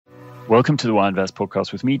Welcome to the Why Invest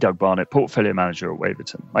podcast with me, Doug Barnett, portfolio manager at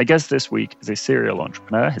Waverton. My guest this week is a serial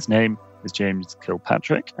entrepreneur. His name is James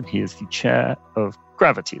Kilpatrick, and he is the chair of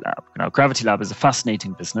Gravitilab. Now, Gravitilab is a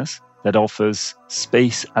fascinating business that offers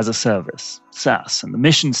space as a service, SaaS, and the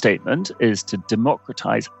mission statement is to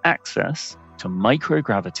democratize access to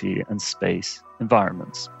microgravity and space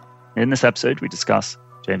environments. In this episode, we discuss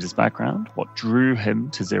James's background, what drew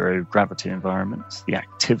him to zero gravity environments, the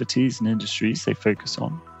activities and industries they focus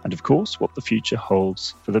on, and of course, what the future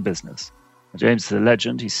holds for the business. Now, James is a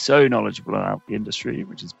legend. He's so knowledgeable about the industry,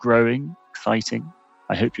 which is growing, exciting.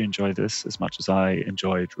 I hope you enjoy this as much as I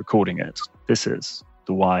enjoyed recording it. This is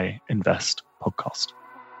the Why Invest podcast.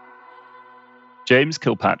 James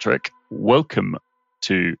Kilpatrick, welcome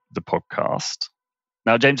to the podcast.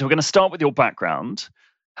 Now, James, we're going to start with your background.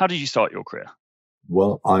 How did you start your career?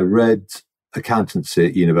 Well, I read accountancy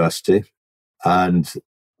at university, and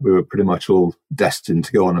we were pretty much all destined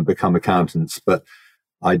to go on and become accountants, but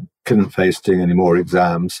I couldn't face doing any more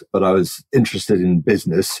exams. But I was interested in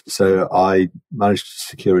business, so I managed to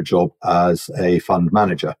secure a job as a fund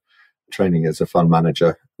manager, training as a fund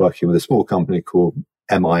manager, working with a small company called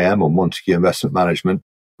MIM, or Montague Investment Management,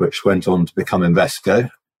 which went on to become Invesco.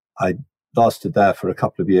 I lasted there for a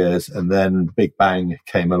couple of years, and then Big Bang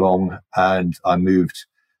came along and I moved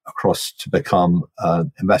across to become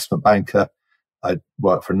an investment banker. I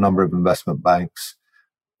worked for a number of investment banks,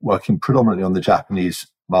 working predominantly on the Japanese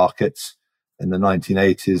markets. In the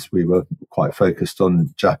 1980s, we were quite focused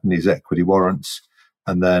on Japanese equity warrants,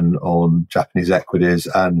 and then on Japanese equities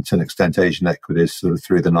and to an extent Asian equities sort of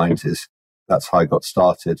through the 90s. That's how I got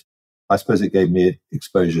started. I suppose it gave me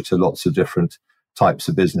exposure to lots of different types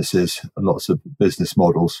of businesses and lots of business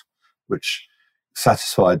models, which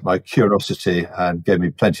satisfied my curiosity and gave me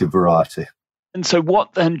plenty of variety. And so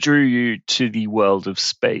what then drew you to the world of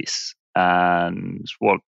space, and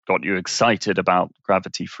what got you excited about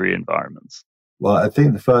gravity-free environments? Well, I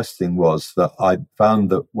think the first thing was that I found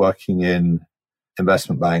that working in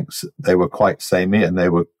investment banks, they were quite samey and they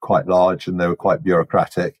were quite large and they were quite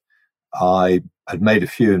bureaucratic. I had made a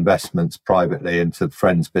few investments privately into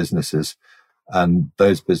friends' businesses, and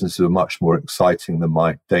those businesses were much more exciting than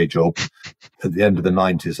my day job. At the end of the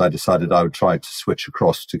 90s, I decided I would try to switch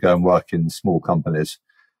across to go and work in small companies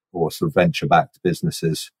or sort of venture-backed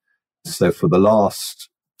businesses. So for the last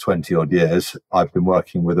 20 odd years, I've been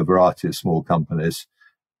working with a variety of small companies,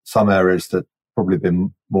 some areas that probably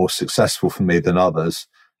been more successful for me than others,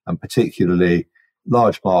 and particularly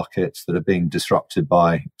large markets that are being disrupted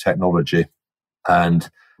by technology. And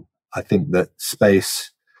I think that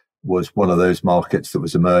space was one of those markets that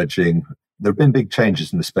was emerging. There have been big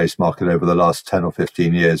changes in the space market over the last 10 or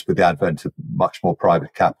 15 years with the advent of much more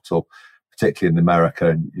private capital, particularly in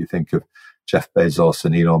America. And you think of Jeff Bezos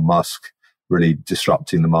and Elon Musk really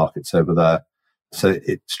disrupting the markets over there. So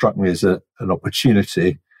it struck me as an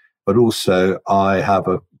opportunity, but also I have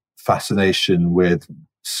a fascination with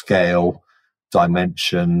scale,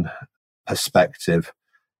 dimension, perspective,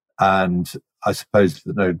 and I suppose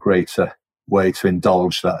there's no greater way to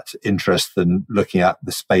indulge that interest than looking at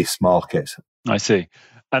the space market. I see.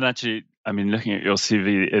 And actually, I mean, looking at your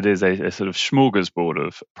CV, it is a sort of smorgasbord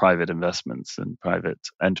of private investments and private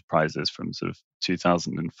enterprises from sort of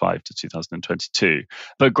 2005 to 2022.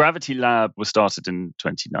 But Gravitilab was started in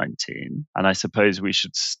 2019. And I suppose we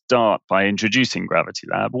should start by introducing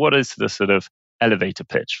Gravitilab. What is the sort of elevator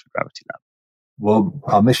pitch for Gravitilab? Well,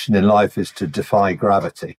 our mission in life is to defy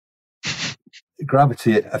gravity.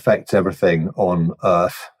 Gravity affects everything on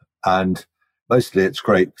Earth, and mostly it's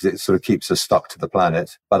great because it sort of keeps us stuck to the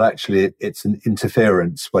planet. But actually, it's an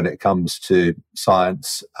interference when it comes to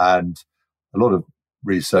science and a lot of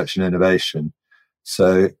research and innovation.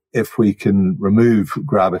 So if we can remove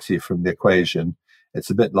gravity from the equation, it's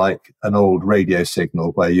a bit like an old radio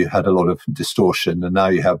signal where you had a lot of distortion, and now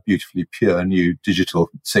you have beautifully pure new digital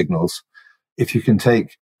signals. If you can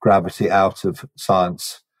take gravity out of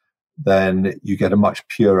science, then you get a much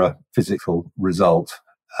purer physical result.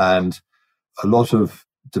 And a lot of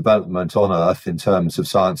development on Earth in terms of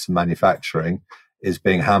science and manufacturing is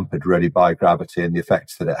being hampered really by gravity and the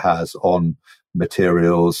effects that it has on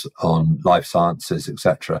materials, on life sciences,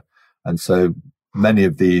 etc. And so many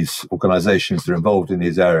of these organizations that are involved in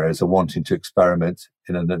these areas are wanting to experiment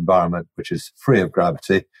in an environment which is free of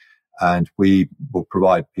gravity, and we will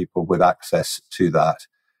provide people with access to that.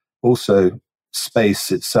 Also,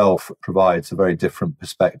 space itself provides a very different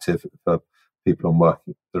perspective for people on work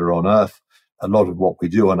that are on Earth. A lot of what we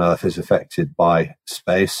do on Earth is affected by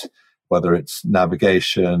space, whether it's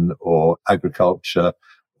navigation or agriculture,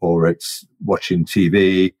 or it's watching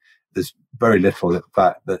TV. there's very little, in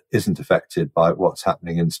fact, that isn't affected by what's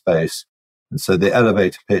happening in space. And so the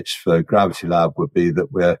elevator pitch for Gravitilab would be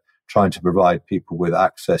that we're trying to provide people with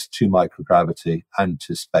access to microgravity and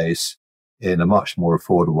to space in a much more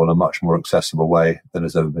affordable and much more accessible way than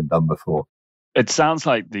has ever been done before. It sounds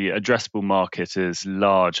like the addressable market is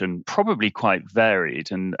large and probably quite varied,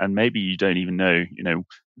 and maybe you don't even know,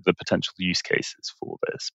 the potential use cases for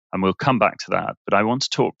this. And we'll come back to that. But I want to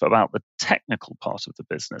talk about the technical part of the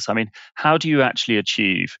business. I mean, how do you actually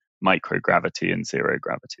achieve microgravity and zero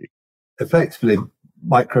gravity? Effectively,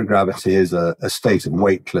 microgravity is a state of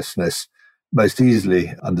weightlessness, most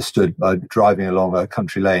easily understood by driving along a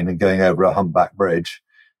country lane and going over a humpback bridge.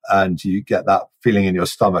 And you get that feeling in your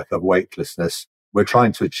stomach of weightlessness. We're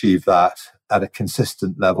trying to achieve that at a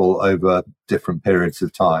consistent level over different periods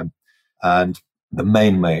of time. And the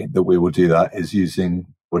main way that we will do that is using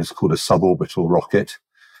what is called a suborbital rocket.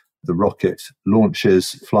 The rocket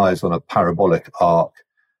flies on a parabolic arc.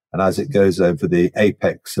 And as it goes over the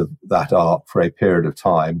apex of that arc for a period of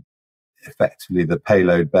time, effectively the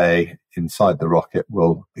payload bay inside the rocket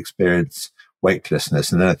will experience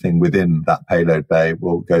weightlessness, and anything within that payload bay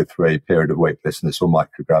will go through a period of weightlessness or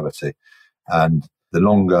microgravity. And the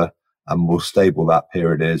longer and more stable that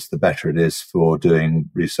period is, the better it is for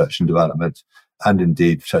doing research and development, and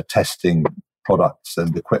indeed for testing products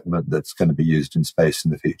and equipment that's going to be used in space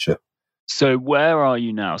in the future. So where are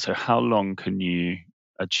you now? So how long can you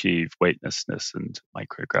achieve weightlessness and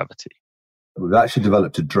microgravity? We've actually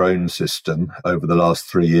developed a drone system over the last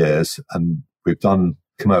 3 years, and we've done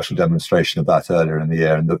commercial demonstration of that earlier in the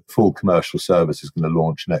year, and the full commercial service is going to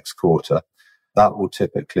launch next quarter. That will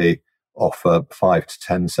typically offer 5 to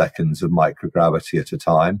 10 seconds of microgravity at a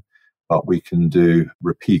time, but we can do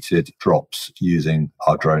repeated drops using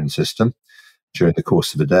our drone system. During the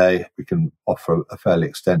course of a day, we can offer a fairly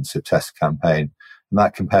extensive test campaign, and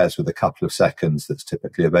that compares with a couple of seconds that's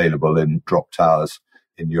typically available in drop towers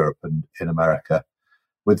in Europe and in America.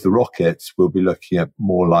 With the rockets, we'll be looking at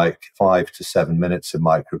more like 5 to 7 minutes of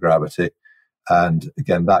microgravity. And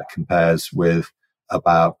again, that compares with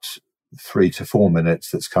about 3 to 4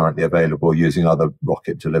 minutes that's currently available using other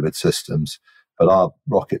rocket delivered systems. But our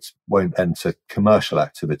rockets won't enter commercial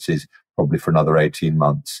activities probably for another 18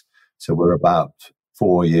 months. So we're about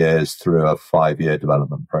 4 years through a 5-year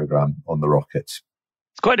development program on the rockets.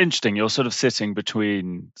 It's quite interesting. You're sort of sitting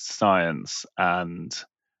between science and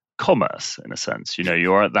commerce, in a sense.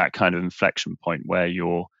 You're at that kind of inflection point where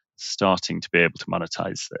you're starting to be able to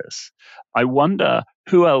monetize this. I wonder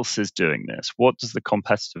who else is doing this? What does the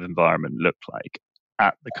competitive environment look like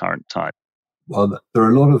at the current time? Well, there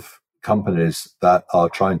are a lot of companies that are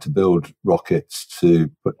trying to build rockets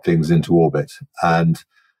to put things into orbit. And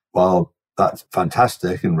while that's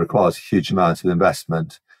fantastic and requires a huge amount of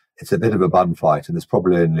investment, it's a bit of a bun fight, and there's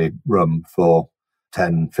probably only room for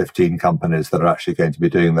 10, 15 companies that are actually going to be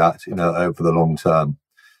doing that, over the long term.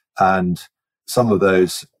 And some of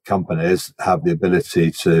those companies have the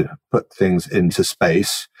ability to put things into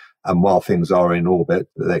space, and while things are in orbit,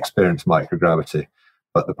 they experience microgravity.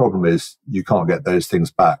 But the problem is you can't get those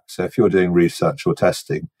things back. So if you're doing research or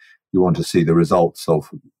testing, you want to see the results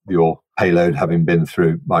of your payload having been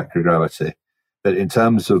through microgravity. But in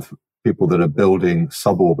terms of people that are building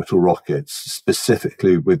suborbital rockets,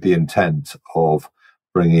 specifically with the intent of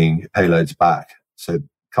bringing payloads back so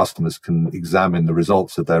customers can examine the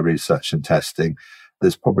results of their research and testing,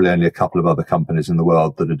 there's probably only a couple of other companies in the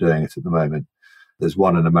world that are doing it at the moment. There's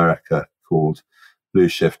one in America called Blue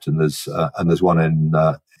Shift, and there's one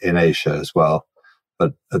in Asia as well.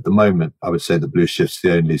 But at the moment, I would say that Blue Shift's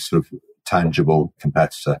the only sort of tangible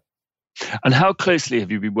competitor. And how closely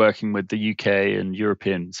have you been working with the UK and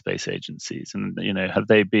European space agencies? And, have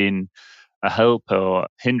they been a help or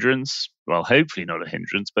hindrance? Well, hopefully not a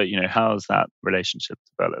hindrance, but, how has that relationship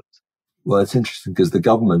developed? Well, it's interesting because the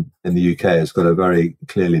government in the UK has got a very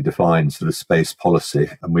clearly defined sort of space policy,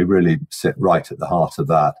 and we really sit right at the heart of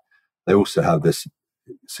that. They also have this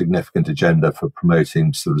significant agenda for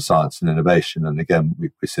promoting sort of science and innovation. And again, we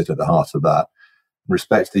sit at the heart of that. In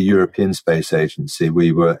respect to the European Space Agency,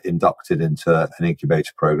 we were inducted into an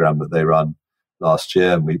incubator program that they run last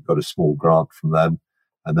year, and we got a small grant from them.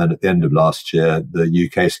 And then at the end of last year, the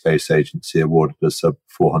UK Space Agency awarded us a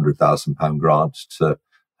 £400,000 grant to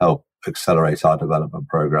help accelerate our development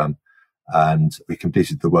program. And we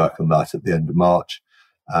completed the work on that at the end of March.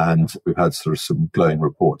 And we've had sort of some glowing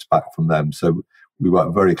reports back from them. So we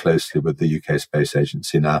work very closely with the UK Space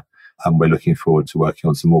Agency now, and we're looking forward to working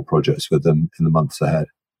on some more projects with them in the months ahead.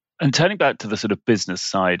 And turning back to the sort of business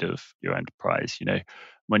side of your enterprise,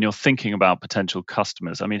 when you're thinking about potential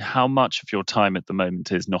customers, I mean, how much of your time at the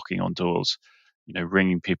moment is knocking on doors,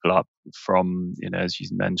 ringing people up from, as you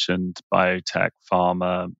mentioned, biotech,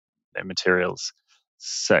 pharma, materials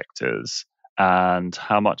sectors, and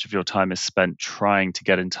how much of your time is spent trying to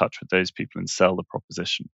get in touch with those people and sell the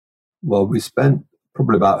proposition? Well, we spent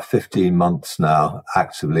probably about 15 months now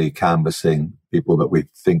actively canvassing people that we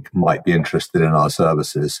think might be interested in our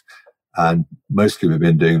services. And mostly we've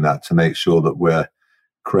been doing that to make sure that we're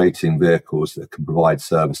creating vehicles that can provide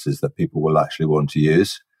services that people will actually want to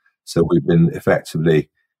use. So we've been effectively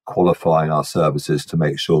qualifying our services to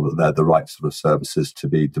make sure that they're the right sort of services to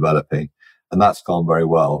be developing. And that's gone very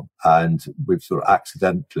well. And we've sort of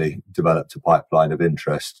accidentally developed a pipeline of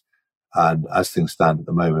interest. And as things stand at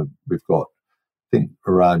the moment, we've got, I think,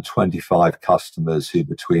 around 25 customers who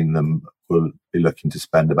between them will be looking to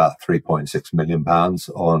spend about £3.6 million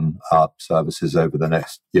on our services over the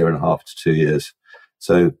next year and a half to 2 years.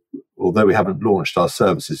 So although we haven't launched our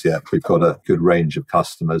services yet, we've got a good range of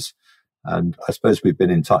customers. And I suppose we've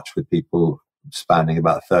been in touch with people spanning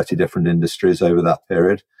about 30 different industries over that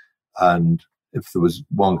period. And if there was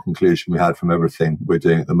one conclusion we had from everything we're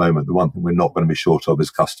doing at the moment, the one thing we're not going to be short of is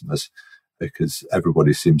customers, because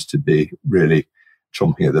everybody seems to be really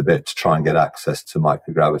chomping at the bit to try and get access to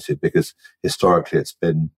microgravity, because historically it's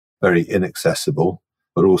been very inaccessible,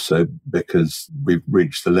 but also because we've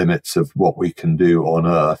reached the limits of what we can do on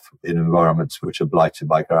Earth in environments which are blighted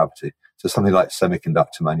by gravity. So something like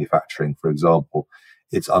semiconductor manufacturing, for example,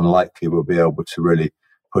 it's unlikely we'll be able to really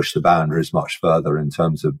push the boundaries much further in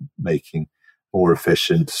terms of making more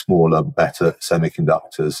efficient, smaller, better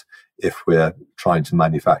semiconductors if we're trying to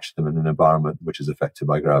manufacture them in an environment which is affected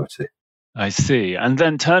by gravity. I see. And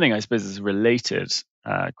then turning, I suppose, is a related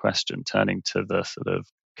question, turning to the sort of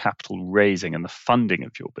capital raising and the funding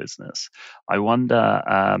of your business. I wonder,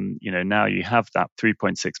 now you have that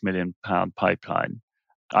 £3.6 million pipeline.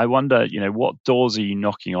 I wonder, what doors are you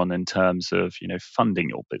knocking on in terms of, funding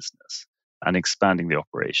your business and expanding the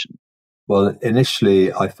operation? Well,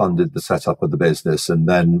 initially I funded the setup of the business and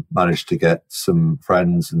then managed to get some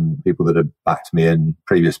friends and people that had backed me in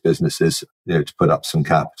previous businesses, to put up some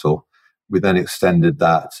capital. We then extended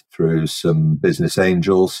that through some business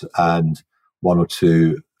angels and one or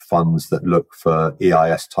two funds that look for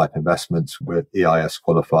EIS type investments. We're EIS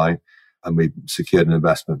qualifying, and we secured an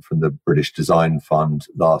investment from the British Design Fund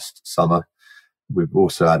last summer. We've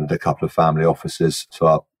also added a couple of family offices to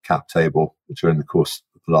our cap table during the course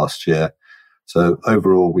of last year. So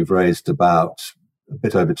overall, we've raised about a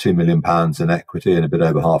bit over £2 million in equity and a bit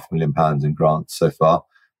over £500,000 in grants so far.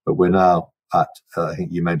 But we're now at, I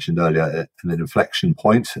think you mentioned earlier, an inflection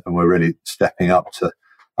point, and we're really stepping up to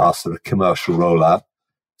our sort of commercial rollout.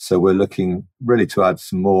 So we're looking really to add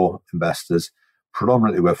some more investors.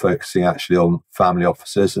 Predominantly, we're focusing actually on family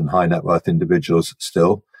offices and high net worth individuals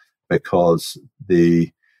still, because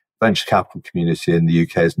the venture capital community in the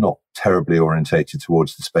UK is not terribly orientated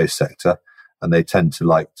towards the space sector, and they tend to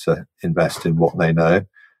like to invest in what they know.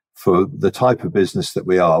 For the type of business that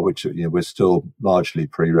we are, which we're still largely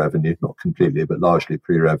pre-revenue, not completely, but largely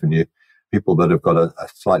pre-revenue, people that have got a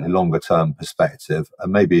slightly longer term perspective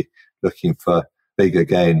and maybe looking for bigger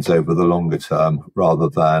gains over the longer term rather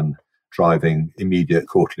than driving immediate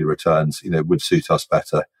quarterly returns, would suit us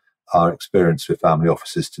better. Our experience with family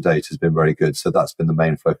offices to date has been very good. So that's been the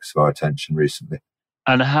main focus of our attention recently.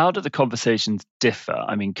 And how do the conversations differ?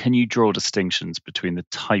 I mean, can you draw distinctions between the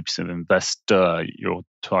types of investor you're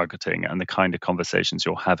targeting and the kind of conversations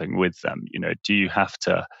you're having with them? Do you have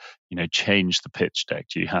to, change the pitch deck?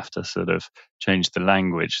 Do you have to sort of change the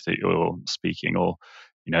language that you're speaking? Or,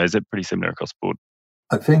 is it pretty similar across the board?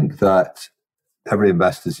 I think that every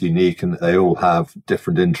investor is unique and they all have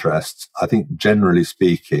different interests. I think generally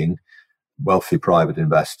speaking, wealthy private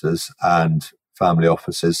investors and family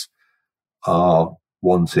offices are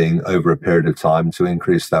wanting over a period of time to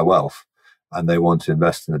increase their wealth, and they want to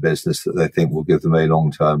invest in a business that they think will give them a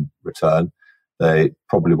long-term return. They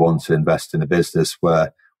probably want to invest in a business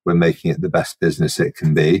where we're making it the best business it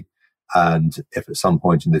can be, and if at some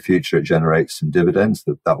point in the future it generates some dividends,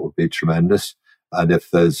 that would be tremendous. And if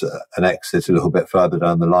there's an exit a little bit further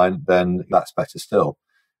down the line, then that's better still.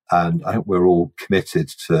 And I think we're all committed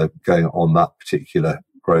to going on that particular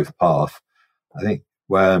growth path. I think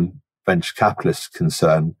when venture capitalists are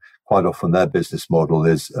concerned, quite often their business model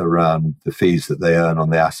is around the fees that they earn on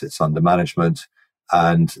the assets under management,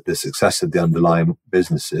 and the success of the underlying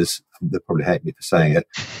businesses, they probably hate me for saying it,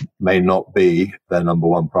 may not be their number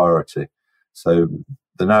one priority. So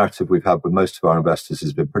the narrative we've had with most of our investors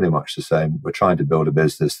has been pretty much the same. We're trying to build a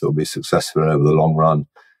business that will be successful over the long run.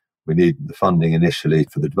 We need the funding initially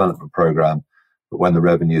for the development program, But when the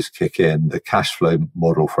revenues kick in, the cash flow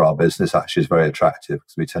model for our business actually is very attractive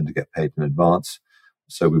because we tend to get paid in advance.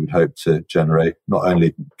 So we would hope to generate not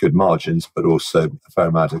only good margins, but also a fair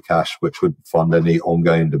amount of cash, which would fund any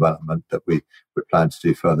ongoing development that we would plan to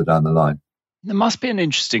do further down the line. There must be an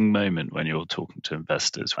interesting moment when you're talking to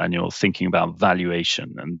investors and you're thinking about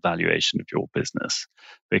valuation and valuation of your business,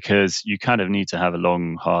 because you kind of need to have a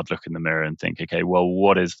long, hard look in the mirror and think, okay, well,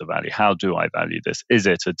 what is the value? How do I value this? Is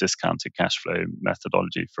it a discounted cash flow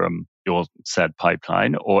methodology from your said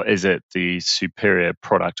pipeline, or is it the superior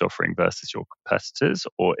product offering versus your competitors,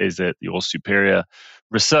 or is it your superior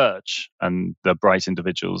research and the bright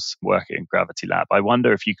individuals working in Gravitilab? I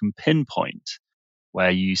wonder if you can pinpoint where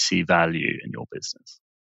you see value in your business.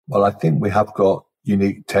 Well, I think we have got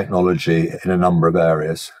unique technology in a number of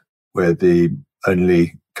areas. We're the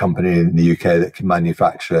only company in the UK that can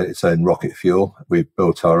manufacture its own rocket fuel. We've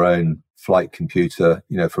built our own flight computer,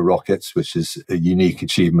 for rockets, which is a unique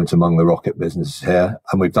achievement among the rocket businesses here.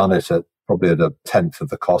 And we've done it probably at a tenth of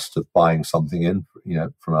the cost of buying something in,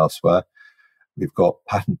 from elsewhere. We've got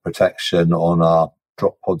patent protection on our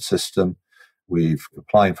drop pod system. We've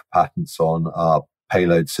applying for patents on our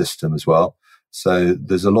payload system as well. So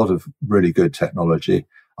there's a lot of really good technology.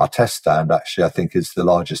 Our test stand actually, I think, is the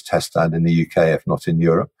largest test stand in the UK, if not in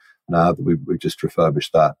Europe. Now that we've just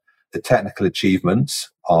refurbished that. The technical achievements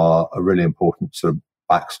are a really important sort of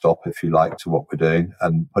backstop, if you like, to what we're doing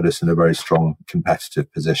and put us in a very strong competitive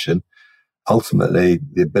position. Ultimately,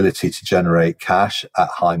 the ability to generate cash at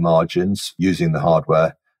high margins using the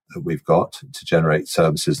hardware that we've got to generate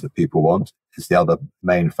services that people want is the other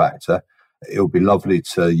main factor. It would be lovely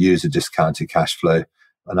to use a discounted cash flow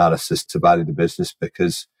analysis to value the business,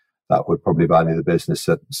 because that would probably value the business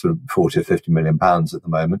at sort of 40 or 50 million pounds at the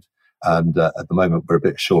moment. And at the moment, we're a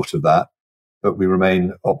bit short of that, but we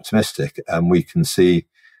remain optimistic, and we can see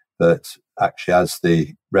that actually as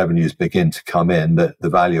the revenues begin to come in, that the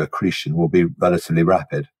value accretion will be relatively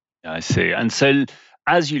rapid. I see. And so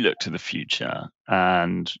as you look to the future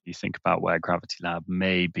and you think about where Gravitilab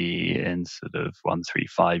may be in sort of 1, 3,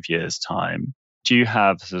 5 years' time, do you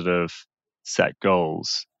have sort of set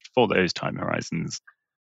goals for those time horizons?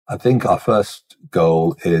 I think our first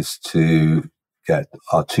goal is to get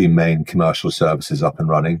our two main commercial services up and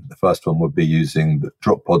running. The first one would be using the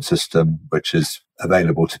drop pod system, which is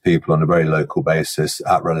available to people on a very local basis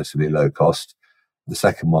at relatively low cost. The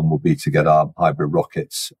second one will be to get our hybrid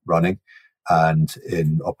rockets running and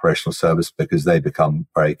in operational service, because they become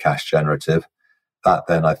very cash generative. That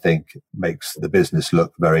then, I think, makes the business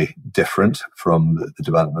look very different from the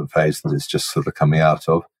development phase that it's just sort of coming out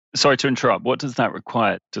of. Sorry to interrupt. What does that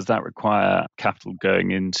require? Does that require capital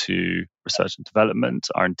going into research and development,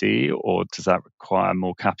 R&D, or does that require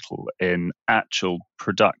more capital in actual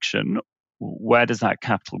production? Where does that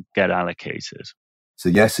capital get allocated? So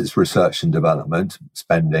yes, it's research and development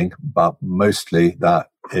spending, but mostly that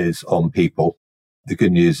is on people. The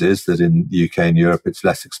good news is that in the UK and Europe, it's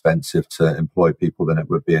less expensive to employ people than it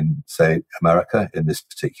would be in, say, America in this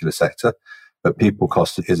particular sector. But people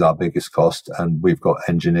cost is our biggest cost, and we've got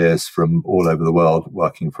engineers from all over the world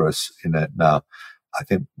working for us in it now. I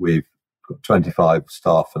think we've got 25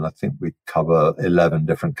 staff, and I think we cover 11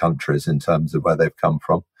 different countries in terms of where they've come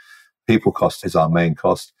from. People cost is our main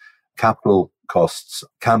cost. Capital costs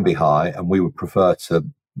can be high, and we would prefer to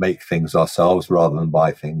make things ourselves rather than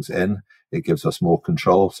buy things in. It gives us more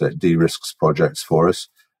control, so it de-risks projects for us,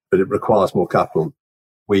 but it requires more capital.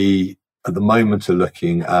 We, at the moment, are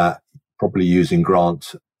looking at probably using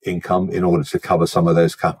grant income in order to cover some of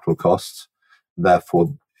those capital costs.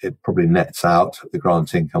 Therefore, it probably nets out. The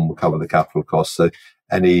grant income will cover the capital costs. So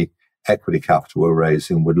any equity capital we're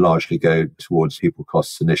raising would largely go towards people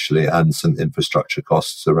costs initially and some infrastructure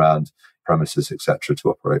costs around premises, etc., to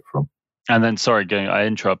operate from. And then, sorry, I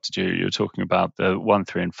interrupted you. You were talking about the 1,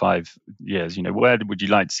 3, and 5 years. Where would you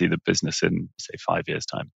like to see the business in, say, 5 years'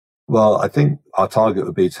 time? Well, I think our target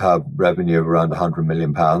would be to have revenue of around £100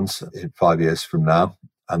 million in 5 years from now.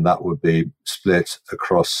 And that would be split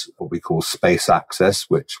across what we call space access,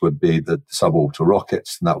 which would be the suborbital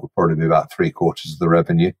rockets. And that would probably be about 3/4 of the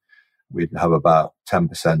revenue. We'd have about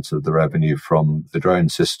 10% of the revenue from the drone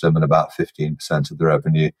system and about 15% of the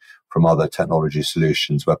revenue from other technology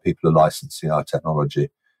solutions where people are licensing our technology.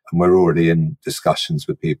 And we're already in discussions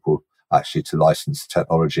with people actually to license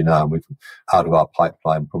technology now. And we've, out of our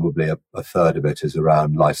pipeline, probably a third of it is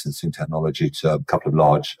around licensing technology to a couple of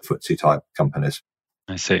large FTSE type companies.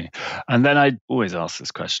 I see. And then I always ask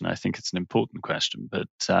this question. I think it's an important question, but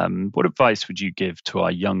what advice would you give to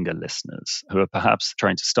our younger listeners who are perhaps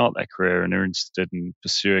trying to start their career and are interested in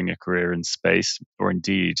pursuing a career in space, or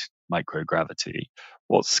indeed microgravity.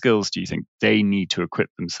 What skills do you think they need to equip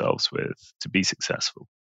themselves with to be successful?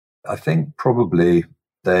 I think probably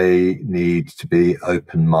they need to be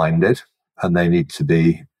open-minded and they need to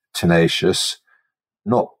be tenacious,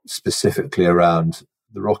 not specifically around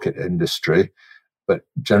the rocket industry, but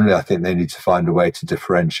generally I think they need to find a way to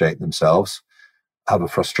differentiate themselves. Have a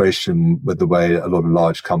frustration with the way a lot of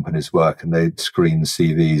large companies work and they screen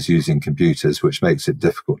CVs using computers, which makes it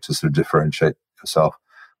difficult to sort of differentiate yourself.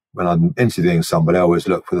 When I'm interviewing somebody, I always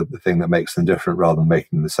look for the thing that makes them different rather than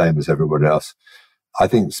making them the same as everybody else. I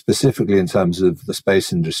think specifically in terms of the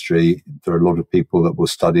space industry, there are a lot of people that will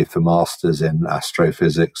study for masters in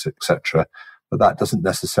astrophysics, etc. But that doesn't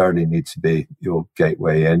necessarily need to be your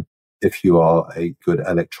gateway in. If you are a good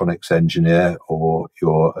electronics engineer or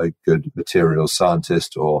you're a good materials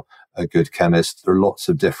scientist or a good chemist, there are lots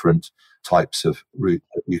of different types of route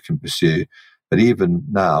that you can pursue. But even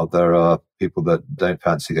now, there are people that don't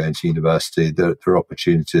fancy going to university. There are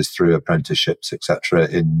opportunities through apprenticeships, etc.,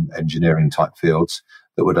 in engineering type fields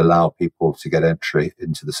that would allow people to get entry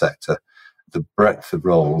into the sector. The breadth of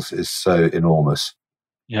roles is so enormous.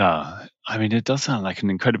 Yeah, I mean, it does sound like an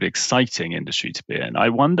incredibly exciting industry to be in. I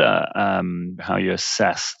wonder how you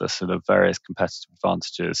assess the sort of various competitive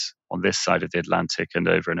advantages on this side of the Atlantic and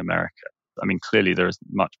over in America. I mean, clearly there is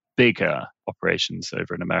much bigger operations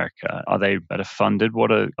over in America. Are they better funded?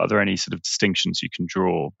 Are there any sort of distinctions you can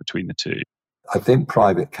draw between the two? I think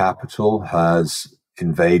private capital has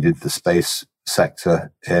invaded the space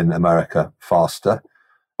sector in America faster,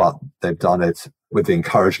 but they've done it with the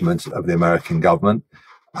encouragement of the American government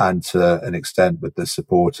and to an extent with the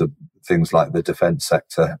support of things like the defense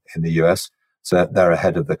sector in the US. So they're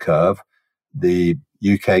ahead of the curve. The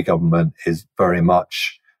UK government is very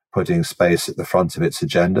much putting space at the front of its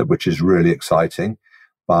agenda, which is really exciting,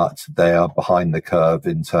 but they are behind the curve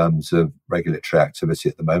in terms of regulatory activity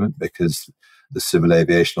at the moment because the Civil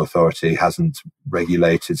Aviation Authority hasn't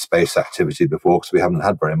regulated space activity before because we haven't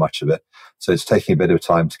had very much of it. So it's taking a bit of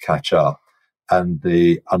time to catch up. And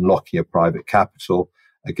the unlocking of private capital,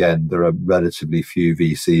 again, there are relatively few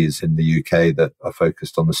VCs in the UK that are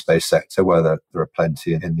focused on the space sector, where there are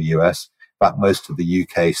plenty in the US. In fact, most of the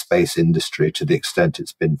UK space industry, to the extent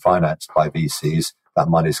it's been financed by VCs, that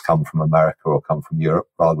money's come from America or come from Europe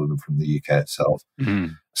rather than from the UK itself.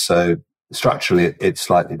 Mm-hmm. So structurally, it's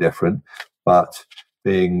slightly different, but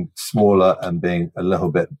being smaller and being a little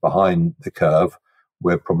bit behind the curve,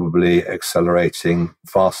 we're probably accelerating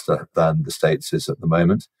faster than the States is at the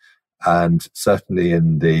moment. And certainly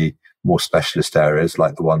in the more specialist areas,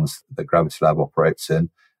 like the ones that Gravitilab operates in,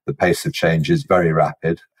 the pace of change is very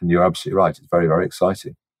rapid. And you're absolutely right. It's very, very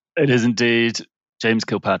exciting. It is indeed. James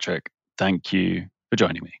Kilpatrick, thank you for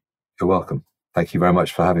joining me. You're welcome. Thank you very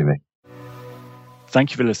much for having me. Thank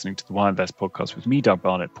you for listening to the Why Invest podcast with me, Doug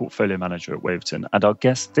Barnett, portfolio manager at Waverton, and our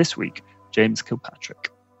guest this week, James Kilpatrick.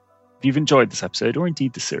 If you've enjoyed this episode or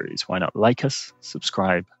indeed the series, why not like us,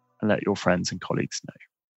 subscribe, and let your friends and colleagues know.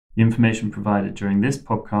 The information provided during this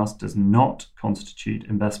podcast does not constitute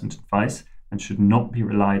investment advice and should not be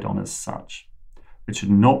relied on as such. It should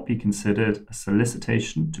not be considered a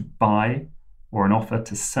solicitation to buy or an offer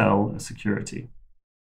to sell a security.